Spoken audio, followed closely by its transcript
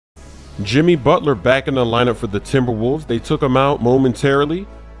Jimmy Butler back in the lineup for the Timberwolves. They took him out momentarily.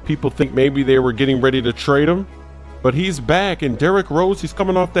 People think maybe they were getting ready to trade him, but he's back. And Derrick Rose, he's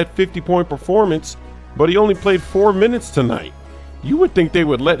coming off that 50-point performance, but he only played 4 minutes tonight. You would think they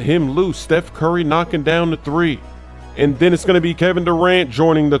would let him loose. Steph Curry knocking down the three. And then it's going to be Kevin Durant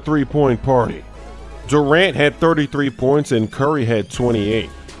joining the three-point party. Durant had 33 points and Curry had 28.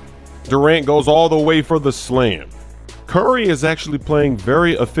 Durant goes all the way for the slam. Curry is actually playing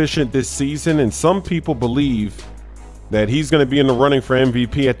very efficient this season, and some people believe that he's going to be in the running for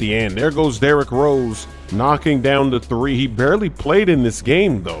MVP at the end. There goes Derrick Rose knocking down the three. He barely played in this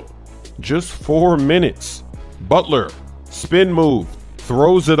game, though. Just 4 minutes. Butler, spin move,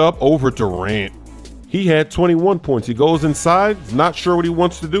 throws it up over Durant. He had 21 points. He goes inside, not sure what he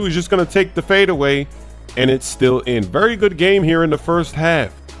wants to do. He's just going to take the fadeaway, and it's still in. Very good game here in the first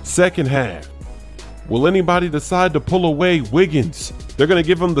half. Second half. Will anybody decide to pull away? Wiggins. They're going to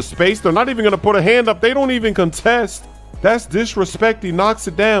give him the space. They're not even going to put a hand up. They don't even contest. That's disrespect. He knocks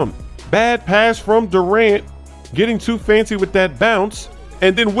it down. Bad pass from Durant. Getting too fancy with that bounce.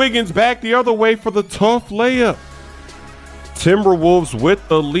 And then Wiggins back the other way for the tough layup. Timberwolves with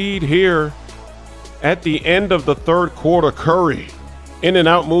the lead here at the end of the third quarter. Curry, in and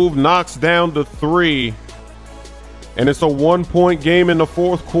out move, knocks down the three. And it's a 1-point game in the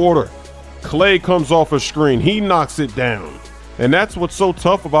fourth quarter. Clay comes off a screen. He knocks it down. And that's what's so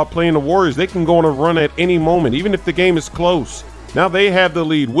tough about playing the Warriors. They can go on a run at any moment, even if the game is close. Now they have the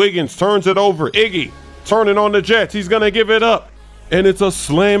lead. Wiggins turns it over. Iggy turning on the Jets. He's going to give it up. And it's a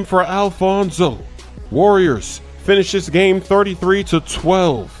slam for Alfonso. Warriors finish this game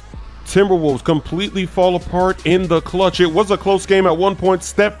 33-12. Timberwolves completely fall apart in the clutch. It was a close game at one point.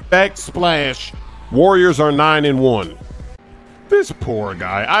 Step back splash. Warriors are 9-1. This poor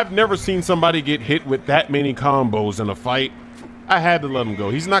guy. I've never seen somebody get hit with that many combos in a fight. I had to let him go.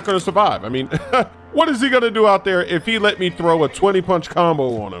 He's not going to survive. I mean, what is he going to do out there if he let me throw a 20-punch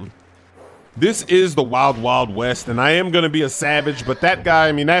combo on him? This is the Wild Wild West, and I am going to be a savage, but that guy,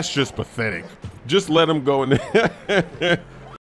 I mean, that's just pathetic. Just let him go.